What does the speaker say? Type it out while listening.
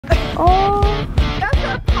Oh. That's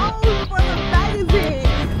her pose for the magazine.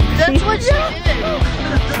 That's what she did.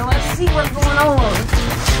 So let's see what's going on.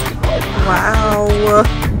 Wow.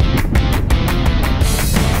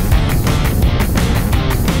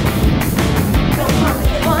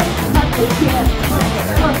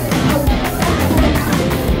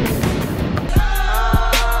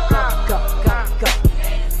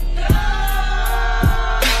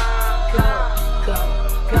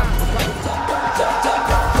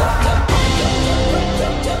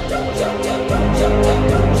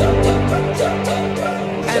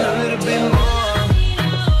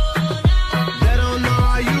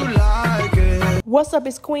 What's up,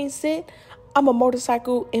 it's QueenSit. I'm a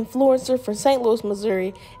motorcycle influencer from St. Louis,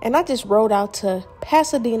 Missouri, and I just rode out to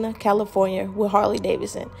Pasadena, California with Harley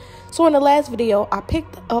Davidson. So in the last video, I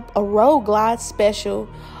picked up a Road Glide Special,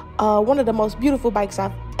 one of the most beautiful bikes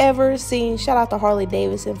I've ever seen. Shout out to Harley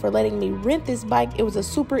Davidson for letting me rent this bike. It was a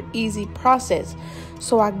super easy process.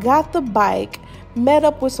 So I got the bike, met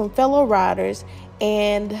up with some fellow riders,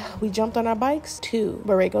 and we jumped on our bikes to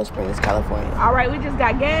Borrego Springs, California. All right, we just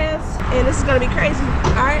got gas, and this is gonna be crazy.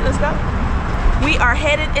 All right, let's go. We are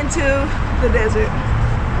headed into the desert.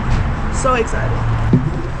 So excited.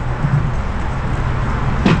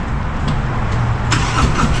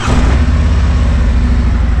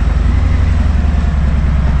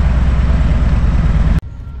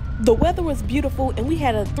 The weather was beautiful, and we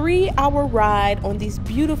had a 3-hour ride on these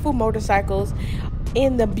beautiful motorcycles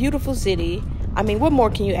in the beautiful city. I mean, what more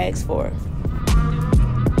can you ask for?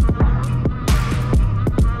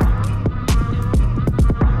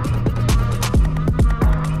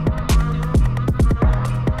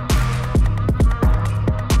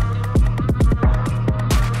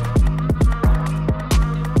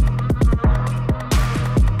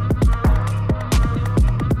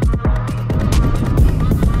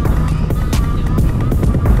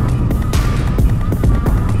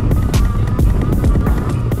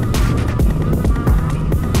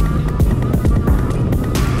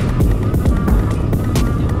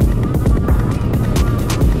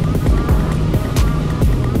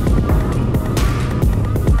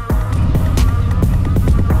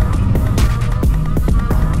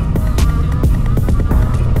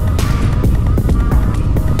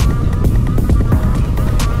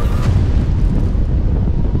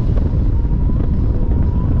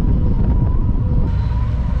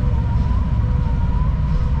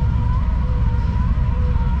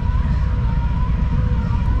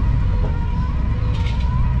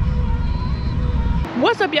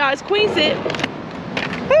 What's up, y'all? It's QueenSit.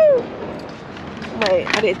 Woo! Wait,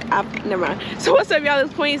 never mind. So what's up, y'all?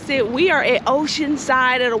 It's QueenSit. We are at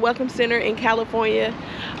Oceanside at a welcome center in California.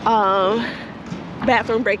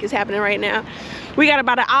 Bathroom break is happening right now. We got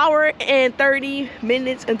about an hour and 30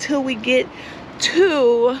 minutes until we get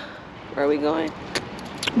to, where are we going?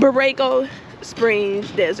 Borrego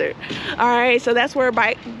Springs Desert. All right, so that's where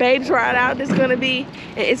Babes Ride Out is gonna be,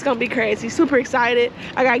 and it's gonna be crazy. Super excited.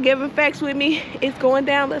 I got Gevin facts with me. It's going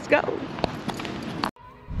down. Let's go.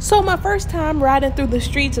 So my first time riding through the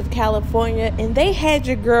streets of California, and they had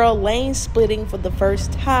your girl lane splitting for the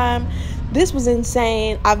first time. This was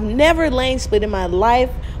insane. I've never lane split in my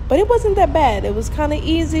life, but it wasn't that bad. It was kind of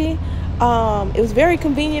easy. It was very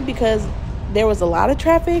convenient because there was a lot of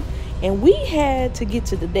traffic, and we had to get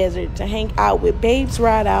to the desert to hang out with Babes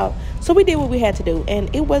Ride Out. So we did what we had to do, and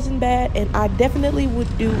it wasn't bad, and I definitely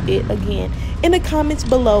would do it again. In the comments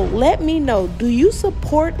below, let me know, do you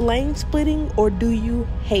support lane splitting or do you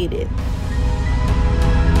hate it?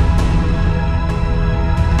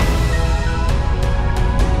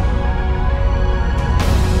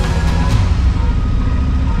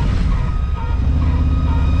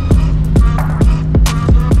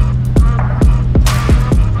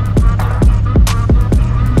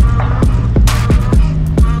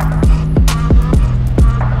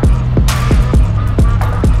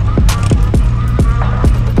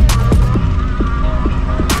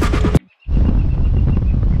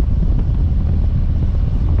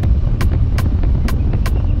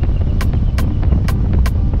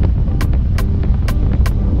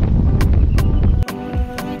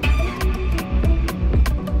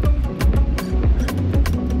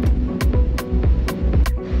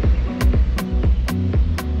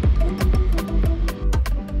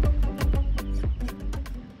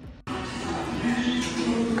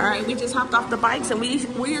 All right, we just hopped off the bikes and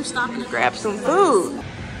we are stopping to grab some food.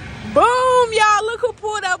 Boom, y'all, look who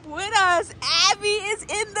pulled up with us. Abby is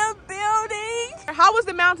in the building. How was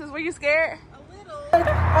the mountains? Were you scared? A little.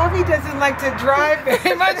 Rafi doesn't like to drive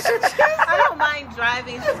very much. I don't mind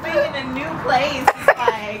driving. Just being in a new place. It's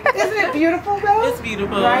like, Isn't it beautiful though? it's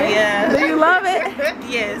beautiful. Right? Yeah. Do you love it?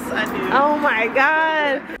 Yes, I do. Oh my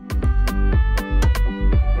God.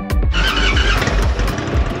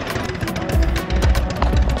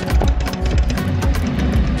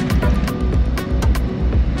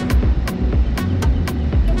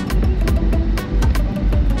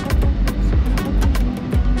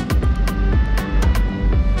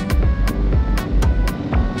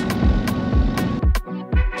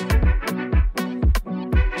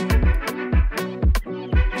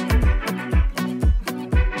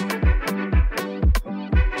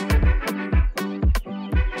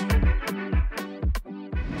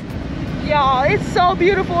 Y'all, it's so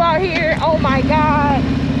beautiful out here. Oh my God.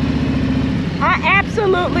 I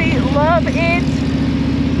absolutely love it.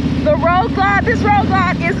 The road glide, this road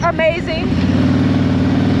glide is amazing.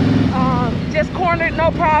 Just cornered,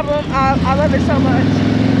 no problem. I love it so much.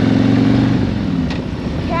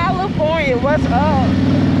 California, what's up?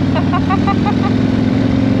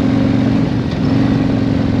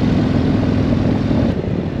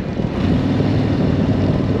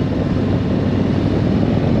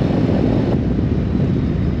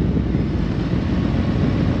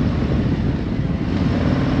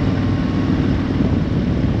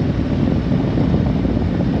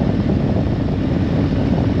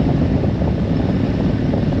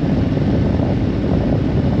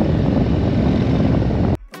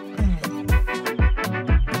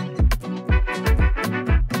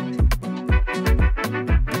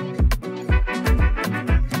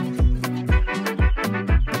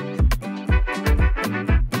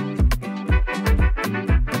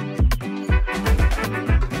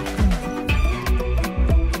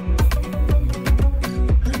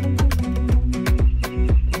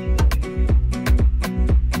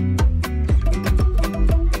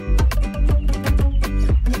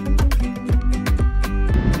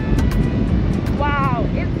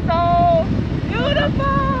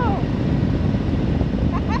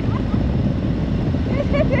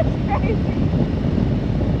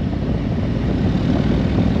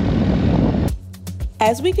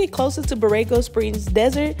 As we get closer to Borrego Springs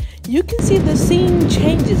Desert, you can see the scene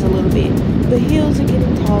changes a little bit. The hills are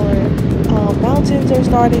getting taller, mountains are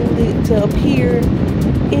starting to appear.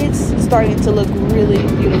 It's starting to look really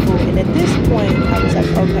beautiful, and at this point, I was like,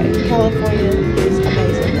 okay, California is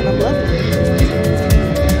amazing, and I'm loving it.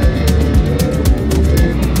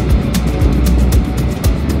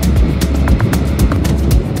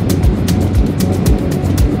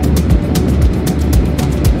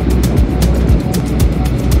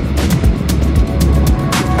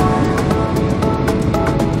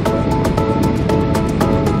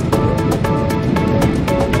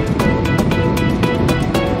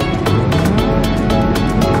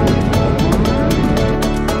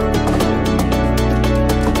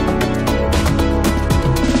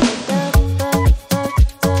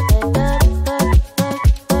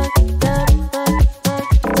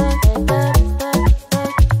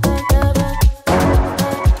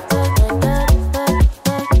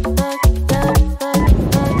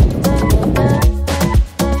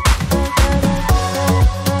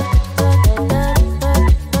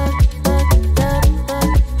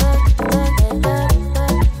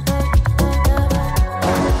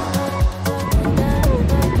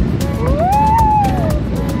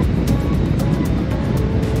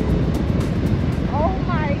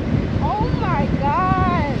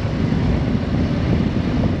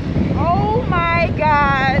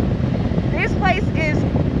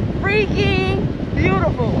 Freaking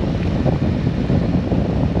beautiful.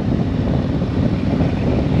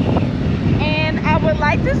 And I would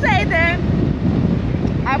like to say that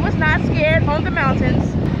I was not scared on the mountains.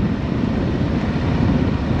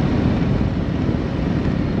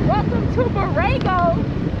 Welcome to Borrego.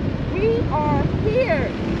 We are here.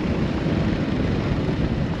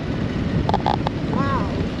 Wow.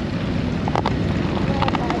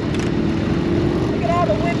 Look at all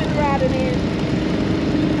the women riding in.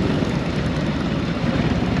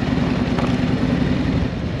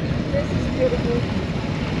 Beautiful.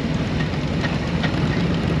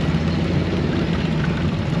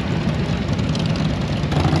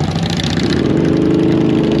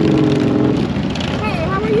 Hey,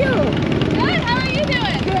 how are you? Good, how are you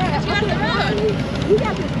doing? Good. Just got the road. We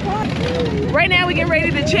got this car. Right now we're getting ready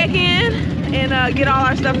to check in and get all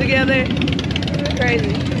our stuff together. It's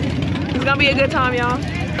crazy. It's gonna be a good time, y'all.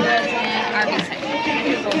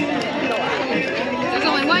 There's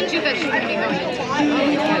only one Jew that should be going into.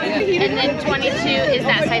 And then 22 is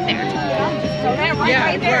that side there. So that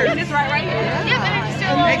right there. This right here. Yep, and it's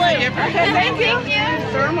still a little. Thank you. Thank you.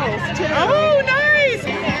 thermals too. Oh, nice.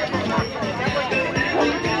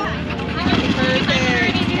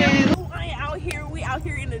 We out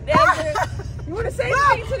here in the desert. You want to say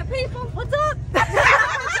something to the people? What's up?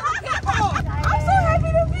 I'm so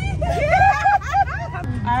happy to be here.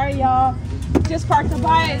 All right, y'all. Just parked the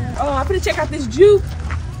bike. Oh, I'm gonna check out this juke.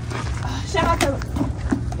 Shout out to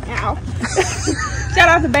shout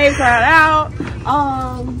out to Babe Crowd Out.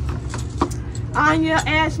 Anya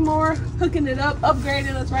Ashmore hooking it up,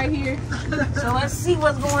 upgrading us right here. So let's see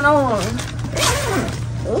what's going on.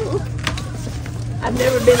 Ooh. I've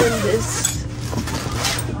never been in this.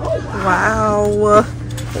 Wow.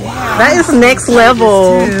 That is next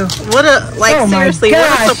level. What a, like, seriously,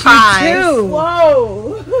 what a surprise.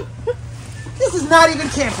 Whoa. This is not even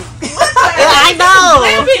camping. I know.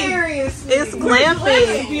 Seriously. It's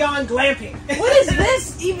glamping. Beyond glamping. What is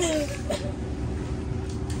this even?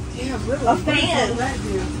 Yeah, really. A fan.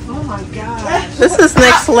 Oh my god. This is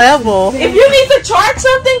next level. If you need to charge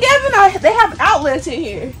something, Gevin, they have outlets in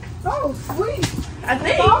here. Oh, sweet. I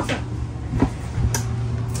think. That's awesome.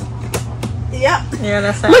 Yep. Yeah,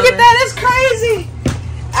 that's Look at that, it's crazy.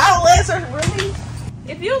 Outlets are really.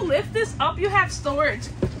 If you lift this up, you have storage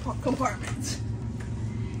compartments.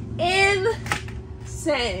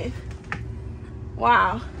 Insane.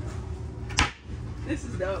 Wow. This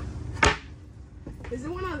is dope. Is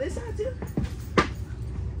there one on this side too?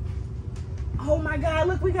 Oh my god,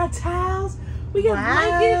 look, we got towels. We got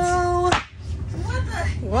blankets. What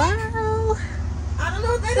the? Wow. I don't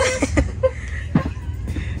know what that is.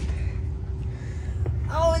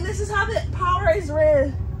 Oh, and this is how the Powerade is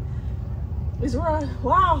red. It's run.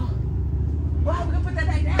 Wow. Wow, we're gonna put that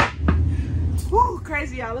back down. Woo,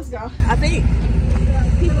 crazy, y'all. Let's go. I think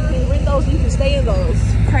people can win those, you can stay in those.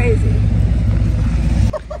 Crazy.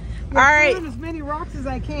 All right. as many rocks as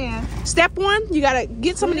I can. Step one, you gotta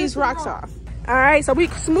get some of these rocks off. All right, so we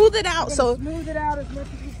smooth it out. So Smooth it out as much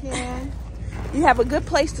as you can. you have a good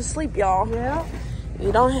place to sleep, y'all. Yeah.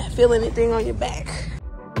 You don't feel anything on your back.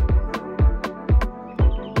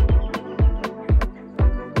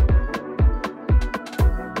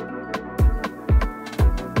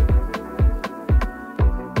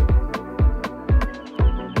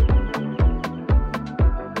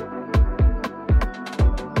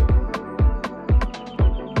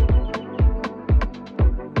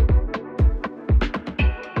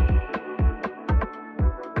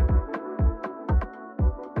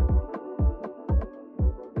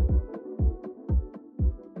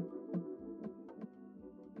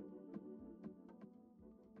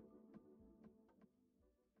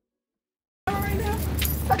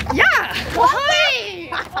 Yeah. Well, hi.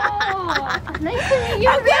 Oh, nice to meet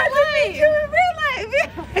you in real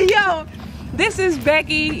life. Yo, this is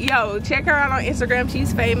Becky. Yo, check her out on Instagram.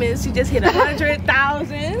 She's famous. She just hit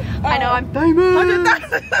 100,000. I know, I'm famous.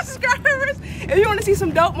 100,000 subscribers. If you want to see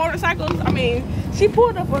some dope motorcycles, I mean, she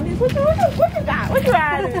pulled up on this. What you got? What you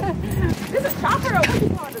riding? This is chopper or what you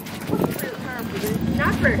call it? What's the term for this?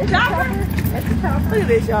 Chopper. Chopper? That's a chopper. Look at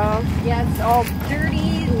this, y'all. Yeah, it's all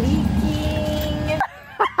dirty, leaking.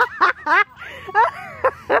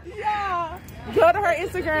 Yeah. Go to her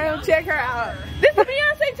Instagram, check her out. This is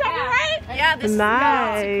Beyonce chopper, right? Yeah, this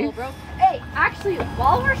Nice. is cool, bro. Hey, actually,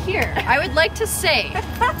 while we're here, I would like to say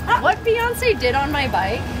what Beyonce did on my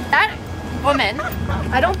bike. That woman,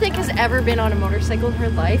 I don't think has ever been on a motorcycle in her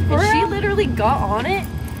life, and she literally got on it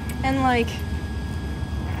and like.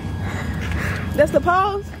 That's the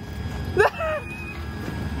pose.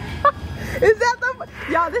 Is that the?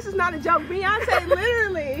 Y'all, this is not a joke. Beyonce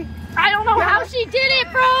literally. I don't know how she did it,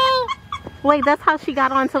 bro. Wait, that's how she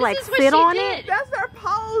got on to like This is what sit she on did. it? That's her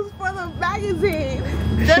pose for the magazine.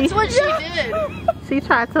 That's what she did. She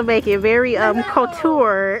tried to make it very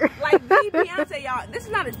couture. Like the Beyonce, y'all. This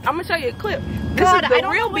is not. I'm gonna show you a clip. This God, is the I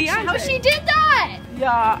don't real know Beyonce. how she did that.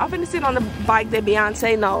 Y'all, I'm finna sit on the bike that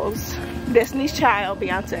Beyonce knows. Destiny's Child,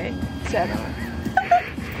 Beyonce sat on.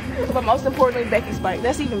 But most importantly, Becky's bike.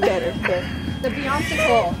 That's even better. The Beyonce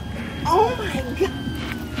call. Oh my god.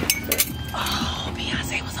 Oh,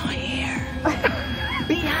 Beyonce was on here.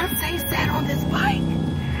 Beyonce sat on this bike.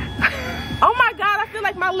 Oh my god, I feel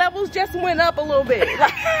like my levels just went up a little bit.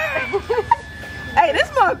 Hey, this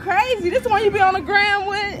one crazy. This one you be on the ground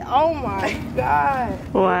with. Oh my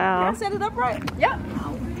god. Wow. Did I set it up right? Yep.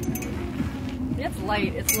 It's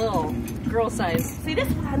light. It's little girl size. See, this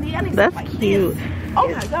is what I need. I need That's something like cute. this. Oh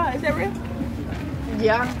my god, is that real?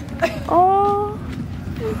 Yeah. Oh.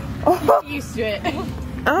 Oh. Used to it.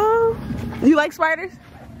 Oh. You like spiders?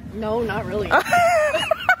 No, not really.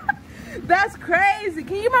 That's crazy.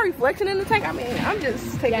 Can you get my reflection in the tank? I mean, I'm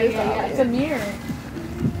just taking this off. It's a mirror.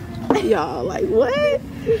 Y'all, like, what?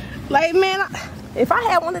 Like, man, If I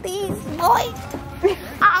had one of these, boy,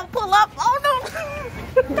 I'll pull up on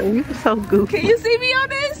them. You so goofy. Can you see me on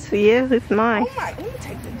this? Yeah, it's nice. Oh my, let me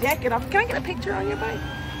take the jacket off. Can I get a picture on your bike?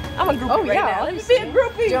 I'm a groupie Oh, right yeah, now. let me Let me be a see.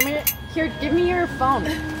 groupie. Do you want me to, here, give me your phone.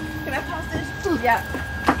 Can I pause this? Yeah.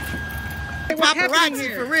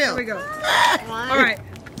 Paparazzi for real. Here we go. All right.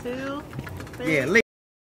 2, 3. Yeah.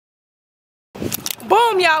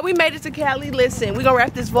 Boom, y'all. We made it to Cali. Listen, we gonna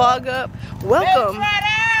wrap this vlog up. Welcome.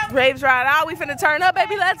 Raves right out. We finna turn up,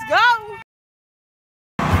 baby. Let's go.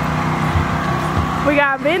 We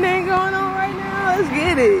got vending going on right now. Let's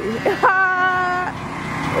get it.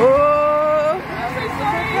 Oh.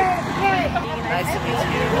 Nice to meet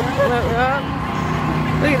you.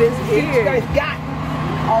 Look at this here.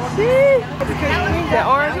 See? That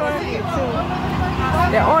orange one?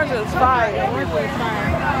 That orange one's fire.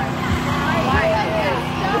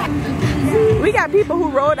 We got people who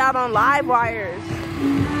rode out on live wires.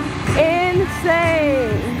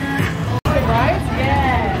 Insane. Right?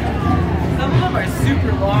 Yeah. Some of them are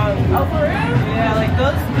super long. Oh, for real? Yeah, like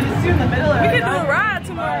these two in the middle are. We can do a ride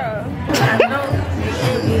tomorrow.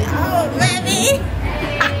 Oh, baby.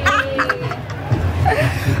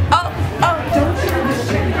 Oh,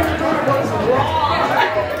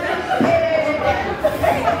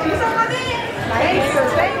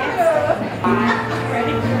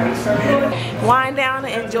 wind down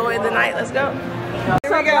and enjoy the night. Let's go.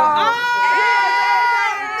 Here we go.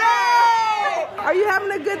 Are you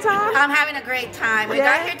having a good time? I'm having a great time. We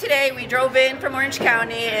got here today. We drove in from Orange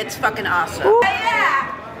County. It's fucking awesome. Ooh.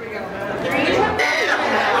 Yeah.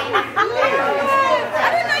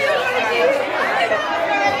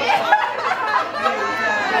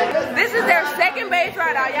 This is their second base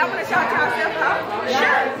ride out. Y'all want to shout yourself out?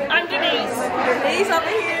 Sure. I'm Denise. Denise over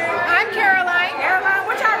here. I'm Caroline. Caroline,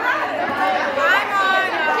 what y'all riding? I'm on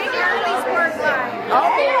King Harley Road Glide.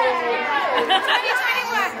 Oh.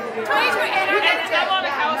 2021. 2020. And I'm on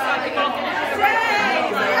the house on the golf.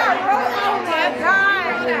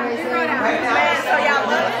 Man, so y'all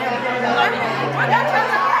love it.